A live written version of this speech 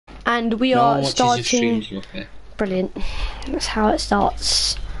and we No are one watches your starting. streams, okay? Brilliant. That's how it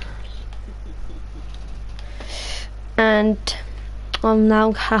starts. And I'll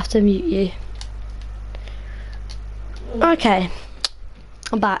now have to mute you. Okay,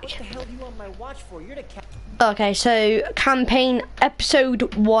 I'm back. What the hell do you want my watch for? You're the Okay, so campaign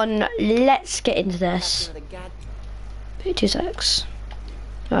episode 1. Let's get into this. captain of the god 2 secs.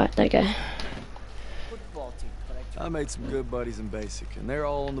 Alright, there you go. football team. But I made some good buddies in basic, and they're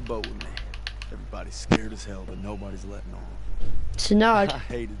all on the boat with me. Everybody's scared as hell, but nobody's letting on. It's a nod. I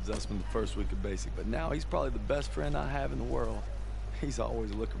hated Zussman the first week of basic, but now he's probably the best friend I have in the world. He's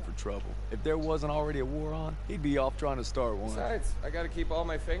always looking for trouble. If there wasn't already a war on, he'd be off trying to start one. Besides, I gotta keep all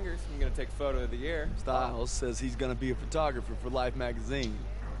my fingers. I'm gonna take photo of the year. Styles says he's gonna be a photographer for Life magazine.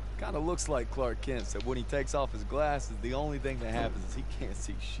 Kinda looks like Clark Kent, so when he takes off his glasses, the only thing that happens is he can't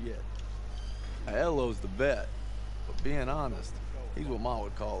see shit. Now, Elo's the vet, but being honest, he's what Mom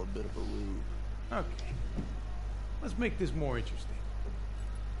would call a bit of a rube. Okay. Let's make this more interesting.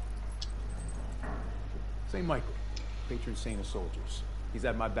 St. Michael, patron saint of soldiers. He's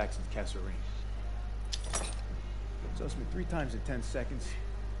had my back since Kasserine. Just me 3 times in 10 seconds,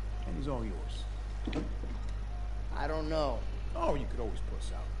 and he's all yours. I don't know. Oh, you could always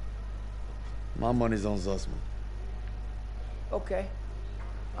puss out. My money's on Zussman. Okay,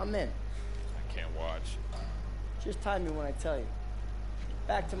 I'm in. I can't watch. Just time me when I tell you.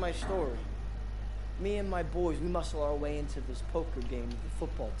 Back to my story. Me and my boys, we muscle our way into this poker game that the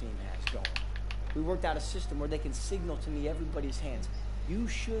football team has going. We worked out a system where they can signal to me everybody's hands. You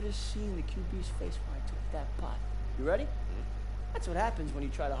should have seen the QB's face when I took that pot. You ready? That's what happens when you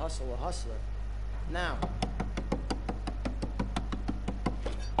try to hustle a hustler. Now,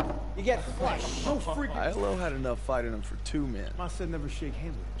 you get flushed. No freaking... Elo had enough fighting him for 2 men. Ma said never shake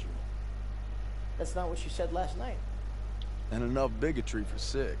hands with you. That's not what she said last night. And enough bigotry for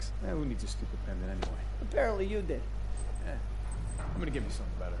 6. Eh, who needs a stupid pendant anyway? Apparently you did. Yeah. I'm gonna give you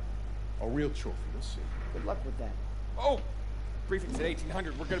something better. A real trophy, you'll see. Good luck with that. Oh! Briefing's at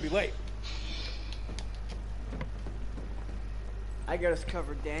 1800. We're gonna be late. I got us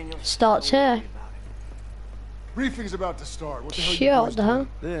covered, Daniel. Starts Don't worry here. about it. Briefing's about to start. What the hell you Shut boys the doing? hell.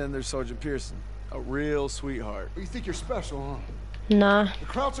 Then there's Sergeant Pearson, a real sweetheart. You think you're special, huh? Nah. The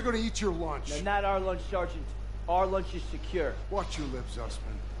Krauts are gonna eat your lunch. No, not our lunch, Sergeant. Our lunch is secure. Watch your lips,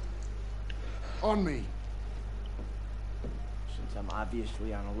 Zussman. On me. Since I'm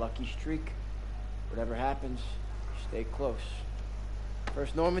obviously on a lucky streak, whatever happens, stay close.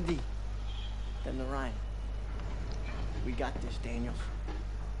 First Normandy, then the Rhine. We got this, Daniels.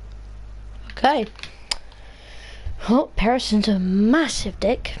 Okay. Oh, Pearson's a massive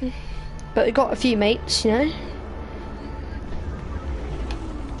dick. But we got a few mates, you know.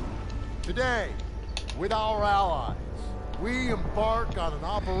 Today, with our allies, we embark on an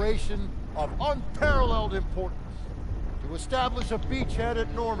operation of unparalleled importance to establish a beachhead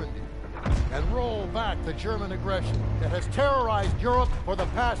at Normandy and roll back the German aggression that has terrorized Europe for the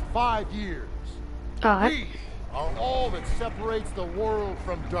past 5 years. Alright. We are all that separates the world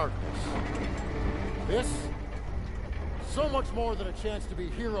from darkness. This, so much more than a chance to be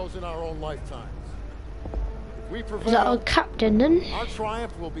heroes in our own lifetimes. If we Is that our prevail, captain then? our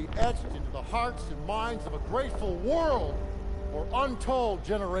triumph will be etched into the hearts and minds of a grateful world for untold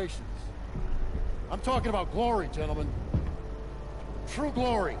generations. I'm talking about glory, gentlemen. True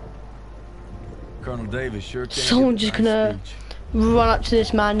glory. Colonel Davis sure can't Someone give a just nice gonna speech. run up to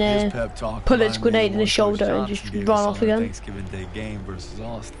this man His there, pep talk pull his reminded me grenade of in one his shoulder Coach and just Johnson gave run us off on our again. Thanksgiving Day game versus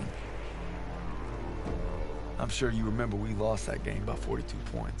Austin. I'm sure you remember we lost that game by 42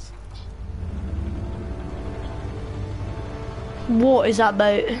 points. What is that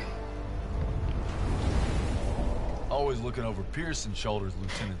about? Always looking over Pearson's shoulders,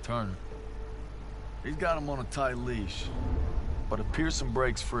 Lieutenant Turner. He's got him on a tight leash. But if Pearson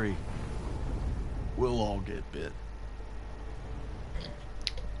breaks free, we'll all get bit.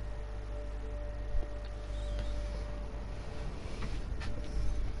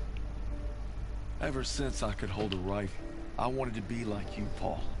 Ever since I could hold a rifle, I wanted to be like you,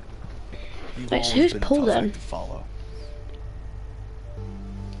 Paul. You've Wait, so always who's been a Paul tough then? act to follow.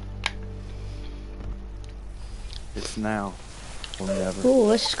 It's now or never. Oh,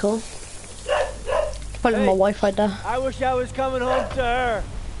 this is cool. Probably my wife right there. I wish I was coming home to her.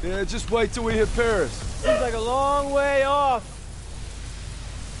 Yeah, just wait till we hit Paris. Seems like a long way off.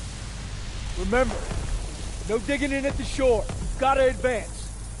 Remember, no digging in at the shore. You've got to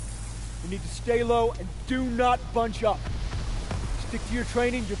advance. You need to stay low and do not bunch up. Stick to your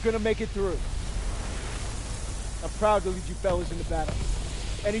training, you're gonna make it through. I'm proud to lead you fellas into battle.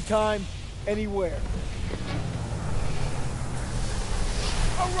 Anytime, anywhere.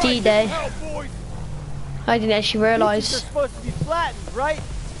 D-Day. I didn't actually They're realise. supposed to be flattened, right?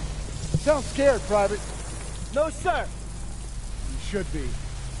 Sounds scared, Private. No, sir. You should be.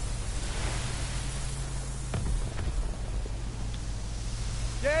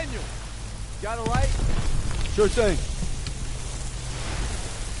 Daniel, got it right? Sure thing.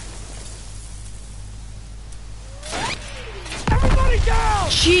 Everybody down!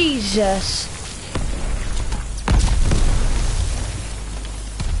 Jesus.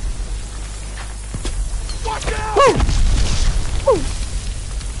 Watch out! Ooh.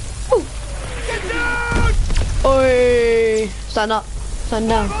 Ooh. Get down! Oi. Stand up. Stand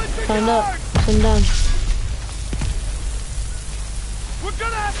down. Stand up. Stand down. We're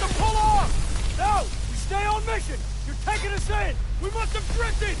gonna have to pull off! No! We stay on mission! You're taking us in! We must have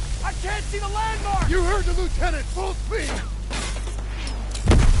drifted! I can't see the landmark! You heard the lieutenant, full speed!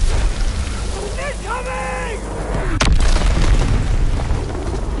 Incoming!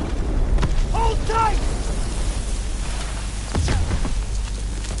 Hold tight!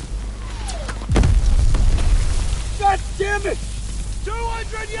 God damn it!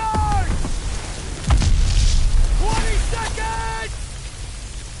 200 yards! 20 seconds!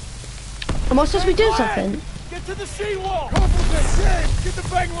 Am I supposed to be doing something? Get to the seawall! Complement, James! Get the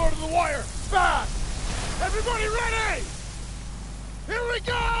Bangalore to the wire! Fast! Everybody ready! Here we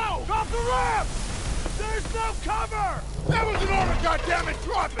go! Drop the ramp! There's no cover! That was an order, goddammit!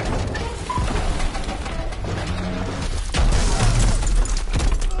 Drop it!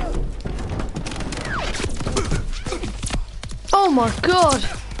 Oh my god.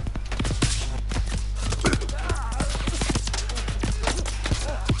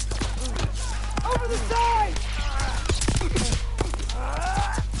 Over the side!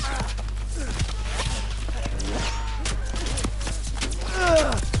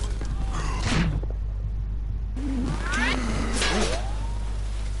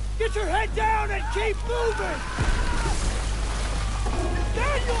 Get your head down and keep moving!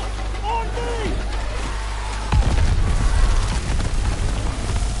 Daniel! On me!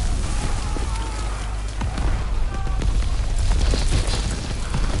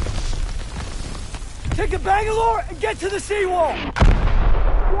 Take a Bangalore and get to the seawall! We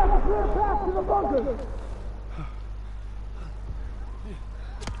have a clear path to the bunker!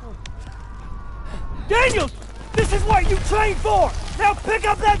 Daniels! This is what you trained for! Now pick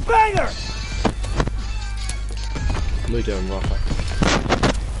up that banger! We're doing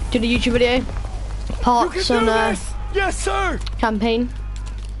rough. Did a YouTube video. Parts on Yes, sir! campaign.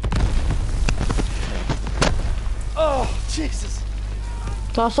 Oh, Jesus!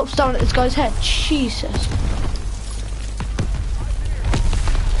 So I stop staring at this guy's head. Jesus.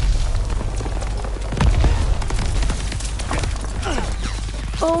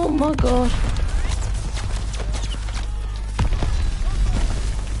 Oh my god.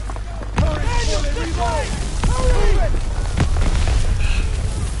 Daniel, this way! Hurry!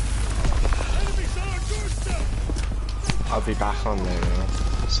 Enemies on our doorstep! I'll be back on there,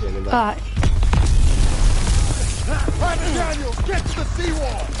 see you in a bit. Alright. Private Daniel, get to the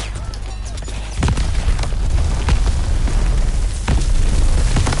seawall!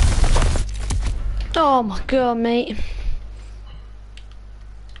 Oh my god, mate.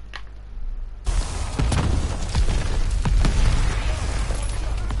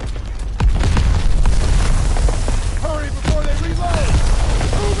 Hurry before they reload!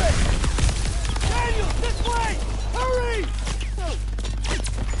 Move it! Daniel, this way! Hurry!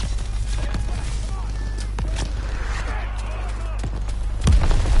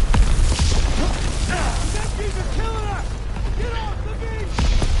 Deputies are killing us! Get off the beach!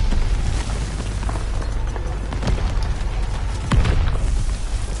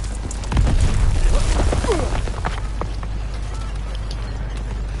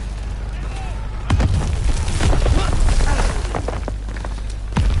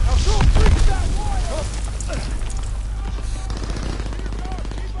 Now go breach that wire!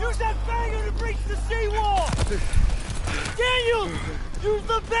 Use that banger to breach the seawall! Daniel! Use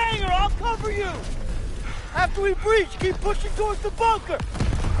the banger! I'll cover you! After we breach, keep pushing towards the bunker!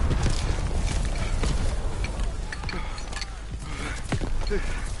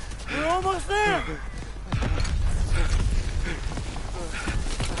 We're almost there!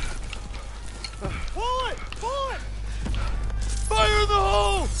 Pull it! Pull it! Fire in the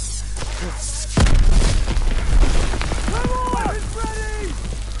hole! Come on! It's ready!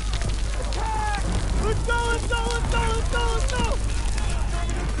 Attack! Let's go! Let's go! Let's go! Let's go! Let's go!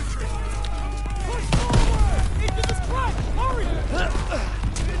 Push forward! Into the truck! Hurry!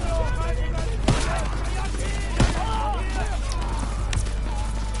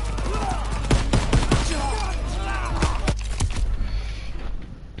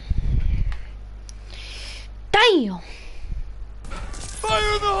 Damn!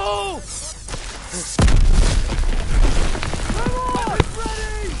 Fire in the hole! Come on! It's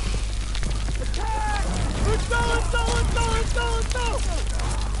ready! Attack! Let's go, let's go, let's go, let's go, let's go!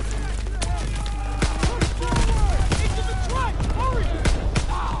 Push forward! Into the truck! Hurry!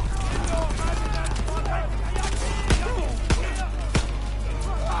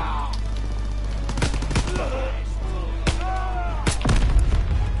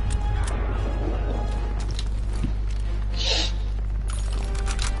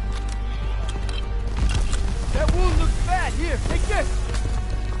 That wound looks bad. Here, take this.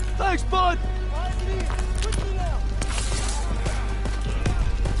 Thanks, bud.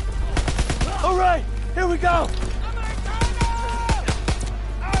 All right, here we go.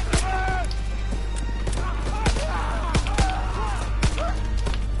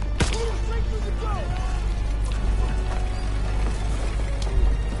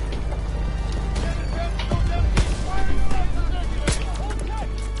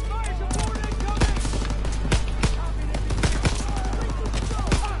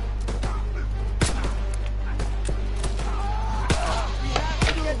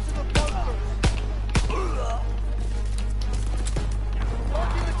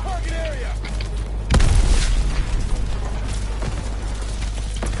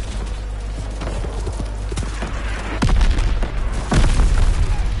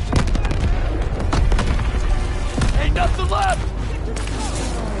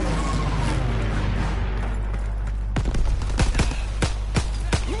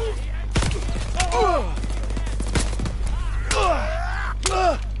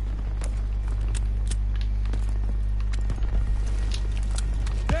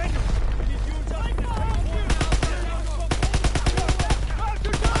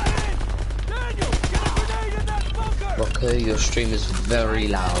 Your stream is very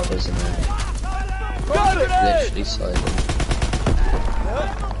loud, isn't it? Literally silent.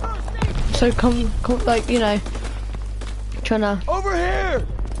 So come, like, you know, trying to over here.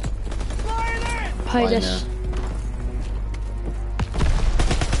 play this.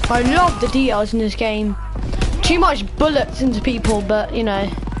 I love the details in this game. Too much bullets into people, but you know.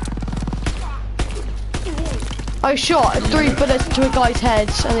 I shot 3 bullets into a guy's head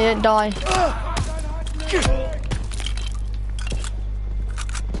and they didn't die.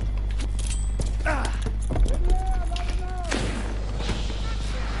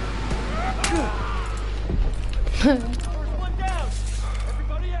 One down!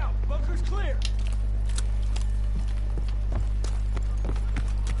 Everybody out! Bunker's clear!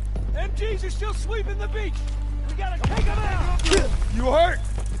 MGs are still sweeping the beach! We gotta take them out! You hurt?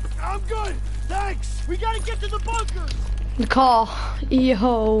 I'm good! Thanks! We gotta get to the bunkers! The car.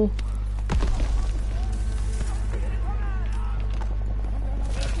 Yo.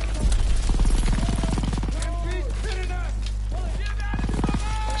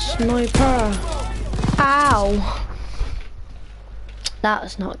 Sniper. Ow. That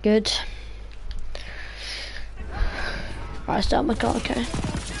was not good. Right, start my car, okay.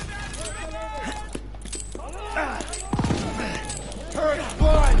 Turret's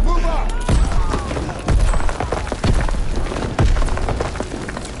blind. Move up.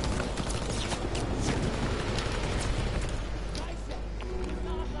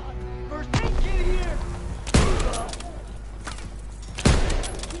 First aid kit here!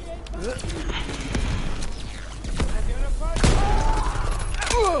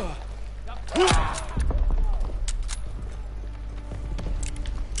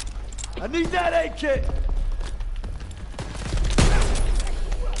 I need that aid kit.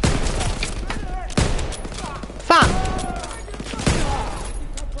 Fam.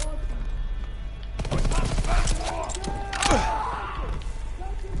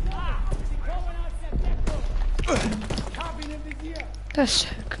 That's so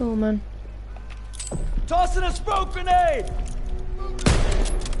cool, man. Tossing a smoke grenade.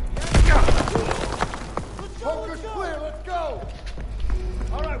 Bunker's clear, let's go!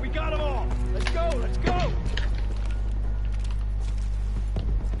 All right, we got them all. Let's go, let's go.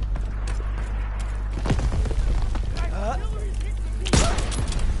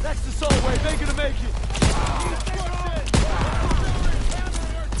 That's the salt way. They're gonna make it.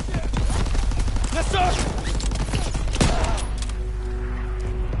 Yes, sir.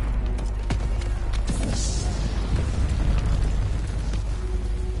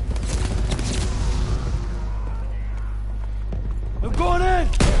 I'm going in.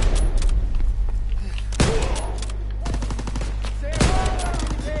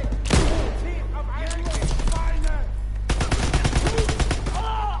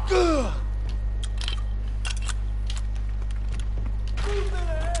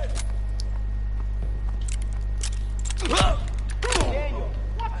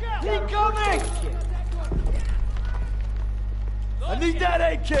 Cover me! I need that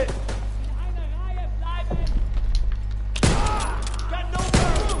aid kit!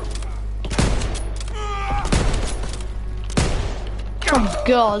 Oh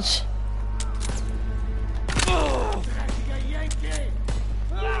God.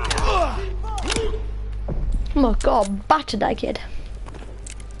 Oh my God, battered that kid.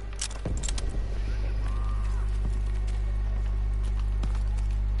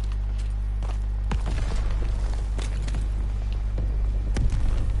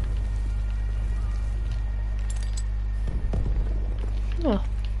 Oh.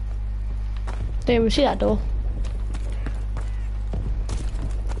 Didn't even see that door.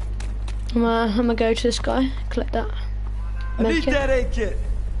 I'm gonna go to this guy, collect that. I need that aid kit.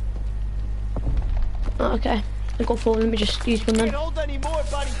 Oh, okay. I got 4, let me just use one then. Can't hold any more,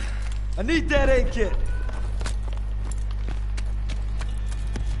 buddy. I need that aid kit.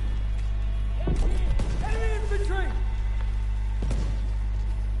 Enemy infantry.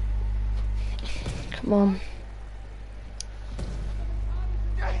 Come on.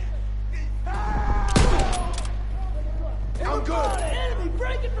 I'm good. Enemy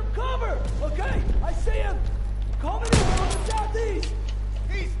breaking from cover. Okay, I see him. Coming in from the southeast.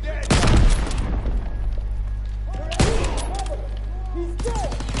 He's dead. He's dead.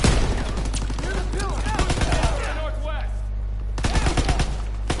 Near the pillar. Northwest.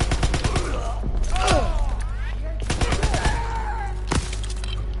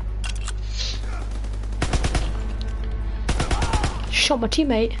 Shot my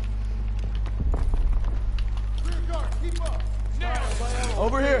teammate.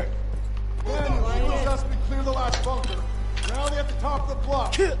 Over here. Clear the last bunker. Rally at the top of the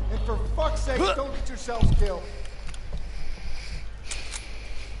bluff. And for fuck's sake, don't get yourselves killed.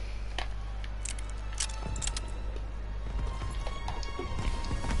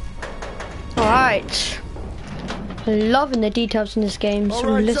 Alright. Loving the details in this game. It's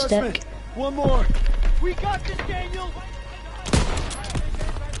realistic. One more. We got this, Daniel.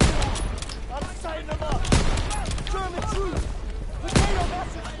 I'm sighting them up. German troops. Potato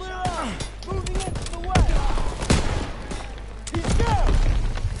vessels clear out. Moving into the west. He's down.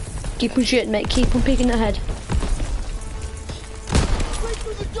 Keep on shooting, mate. Keep on peeking ahead. Straight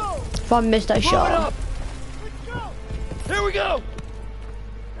through the dome. If I missed that shot. Up. Let's go. Here we go.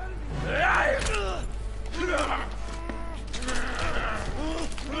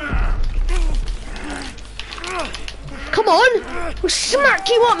 Come on! We'll smack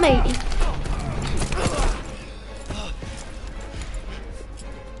you up, mate!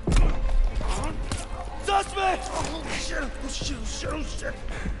 Suspect!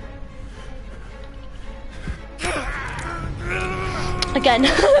 Again.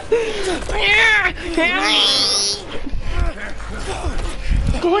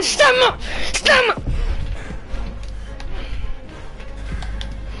 Go on, stand up! Stand up!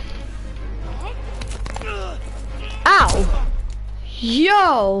 Ow!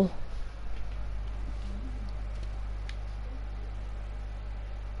 Yo!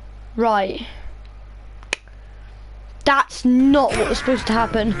 Right. That's not what was supposed to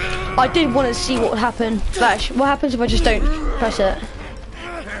happen. I did want to see what would happen. But actually, what happens if I just don't press it?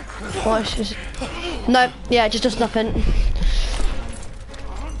 Well, it's just... No, yeah, it just does nothing.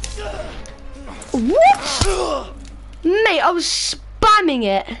 What? Mate, I was spamming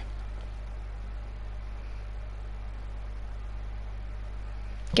it.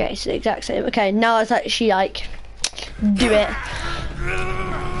 Okay, it's the exact same. Okay, now it's actually like, do it.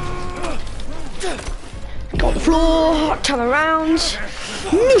 Go on the floor, turn around,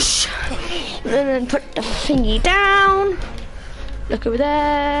 whoosh, and then put the thingy down. Look over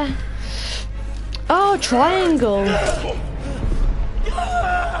there. Oh, triangle.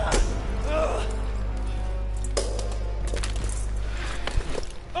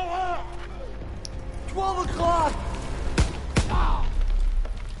 12 o'clock.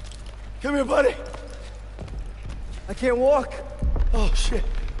 Come here, buddy. I can't walk. Oh, shit.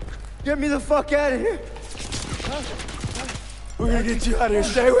 Get me the fuck out of here. We're gonna get you out of here.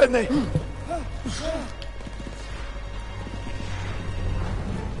 Stay with me.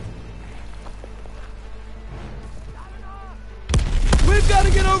 We've got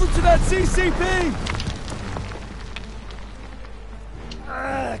to get over to that CCP.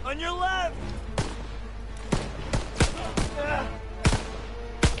 On your left.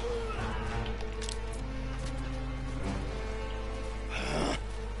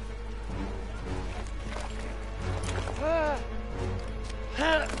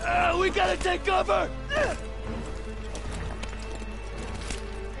 We gotta take cover!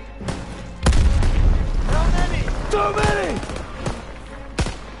 How many? Too many!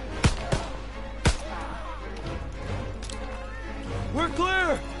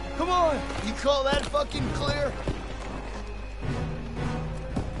 call that fucking clear?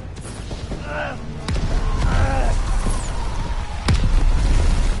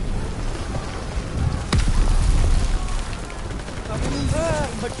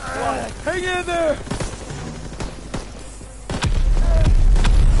 Hang in there!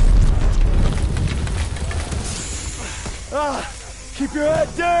 Keep your head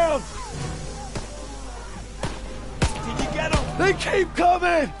down! Did you get him? They keep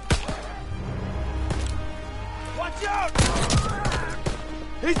coming! Watch out!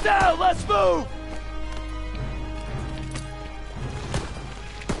 He's down! Let's move!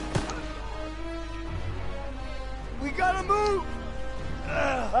 We gotta move!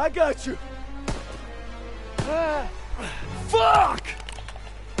 I got you! Fuck!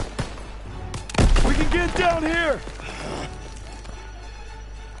 We can get down here!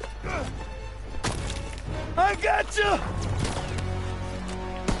 I got you!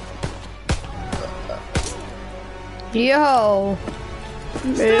 Yo!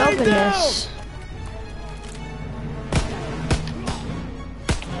 Stay Loving down! this.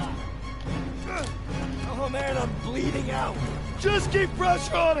 Oh man, I'm bleeding out. Just keep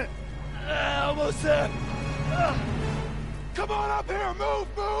pressure on it! Almost there! Come on up here! Move!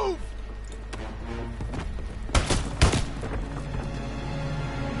 Move!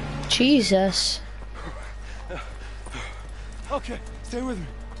 Jesus. Okay, stay with me.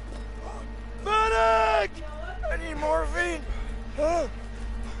 Medic! I need morphine.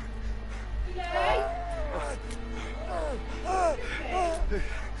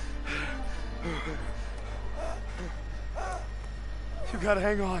 You gotta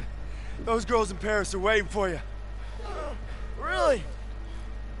hang on. Those girls in Paris are waiting for you. Really?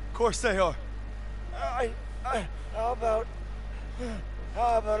 Of course they are. How about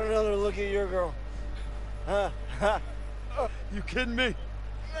another look at your girl? You kidding me?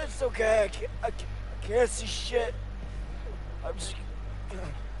 It's okay. I can't see shit. I'm just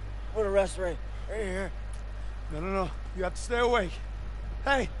gonna rest right here. No. You have to stay awake.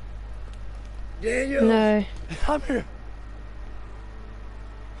 Hey, Daniel, No. I'm here.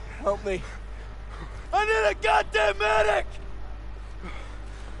 help me. I need a goddamn medic!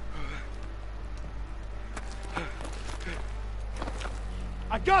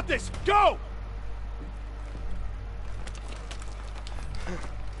 I got this! Go!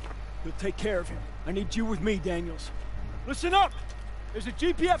 You'll take care of him. I need you with me, Daniels. Listen up! There's a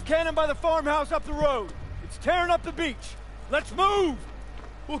GPF cannon by the farmhouse up the road. It's tearing up the beach. Let's move!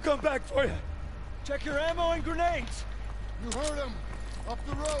 We'll come back for you. Check your ammo and grenades. You heard him. Up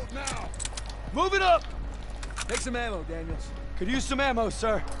the road now. Move it up! Take some ammo, Daniels. Could use some ammo,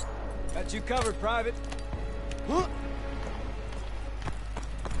 sir. Got you covered, Private. Huh?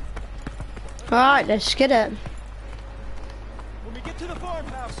 Alright, let's get it. When we get to the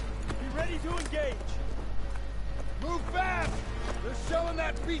farmhouse, be ready to engage. Move fast. They're selling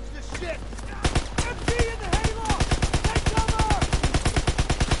that beach to shit. MG in the hayloft! Take cover!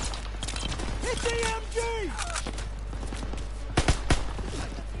 Hit the MG!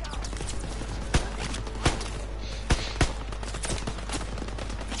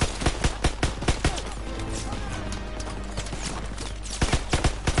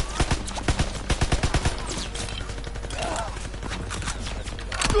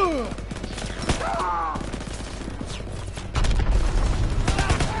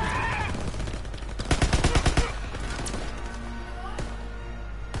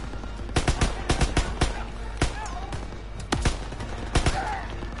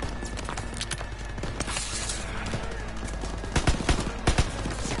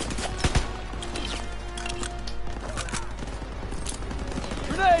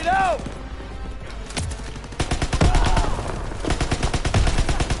 Grenade out!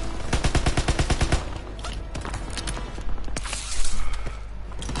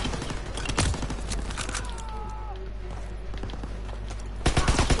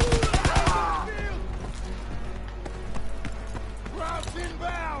 Routes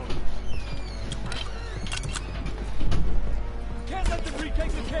inbound. Can't let them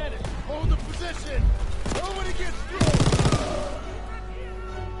retake the cannon! Hold the position. Nobody gets through.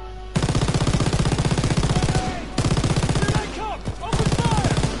 Here they come! Open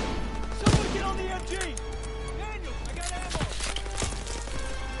fire! Someone get on the MG! Daniel, I got ammo!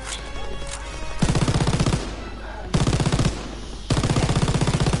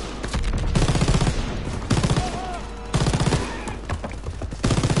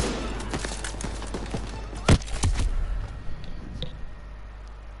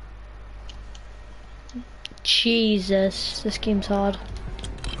 Jesus, this game's hard.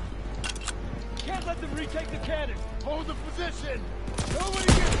 Can't let them retake the cannon! Hold the position.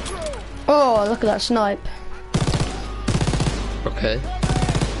 Oh, look at that snipe. Okay.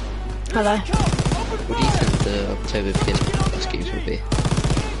 Hello. What do you think the October PS games will be?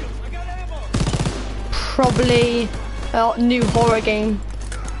 Probably a new horror game.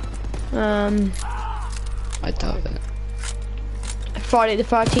 I doubt it. Friday the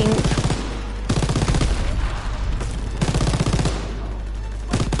 13th.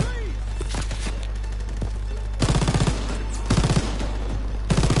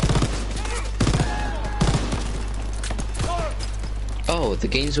 Oh, the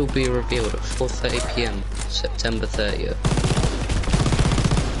games will be revealed at 4:30 PM, September 30th.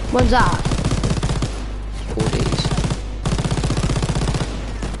 When's that? 4 days.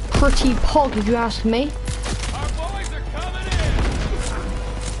 Pretty pog, if you ask me.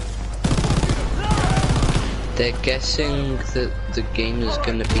 They're guessing that the game is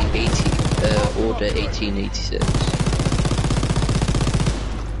going to be Order 1886.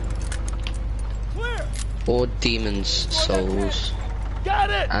 Or Demon's Souls.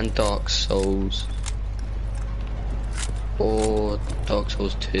 And Dark Souls. Or Dark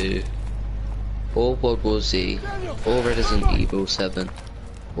Souls 2. Or World War Z. Or Resident Evil 7.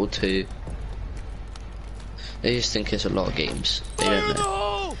 Or 2. They just think it's a lot of games. They don't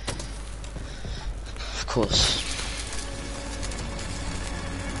know. Of course.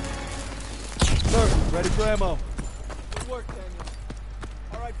 Sir, ready for ammo. Good work, Daniel.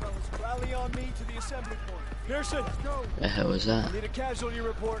 Alright, fellas, rally on me to the assembly point. Pearson, go. The hell was that? Need a casualty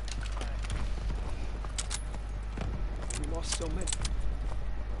report. We lost so many.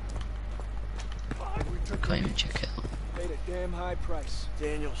 Can't even check it out. Paid a damn high price.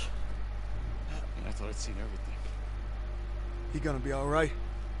 Daniels. I thought I'd seen everything. He gonna be alright?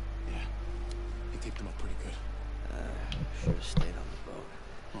 Yeah. He taped him up pretty good. Should have stayed on the boat.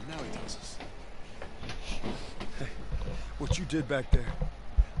 Well, now he tells us. Hey, what you did back there,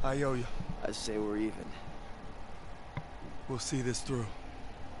 I owe you. I say we're even. We'll see this through.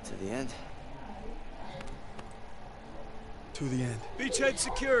 To the end? To the end. Beachhead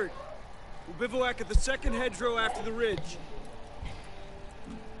secured. We'll bivouac at the second hedgerow after the ridge.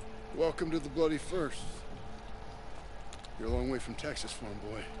 Welcome to the Bloody First. You're a long way from Texas, farm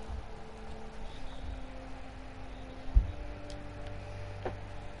boy.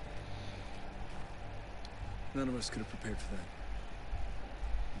 None of us could have prepared for that.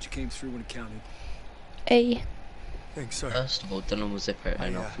 But you came through when it counted. A. Thanks, sir. First of all, Dylan was zipper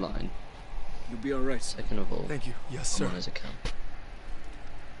and offline. You'll be alright, sir. Second of all, Thank you. Yes, sir. I'm on his account.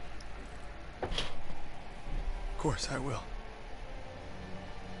 Of course, I will.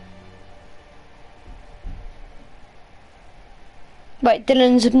 Right,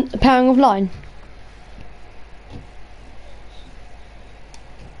 Dylan's appearing offline.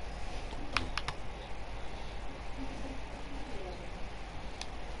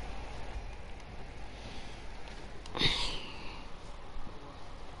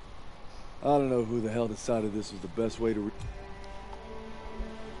 I don't know who the hell decided this was the best way to...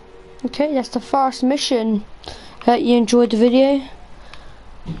 Okay, that's the first mission. Hope you enjoyed the video.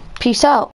 Peace out.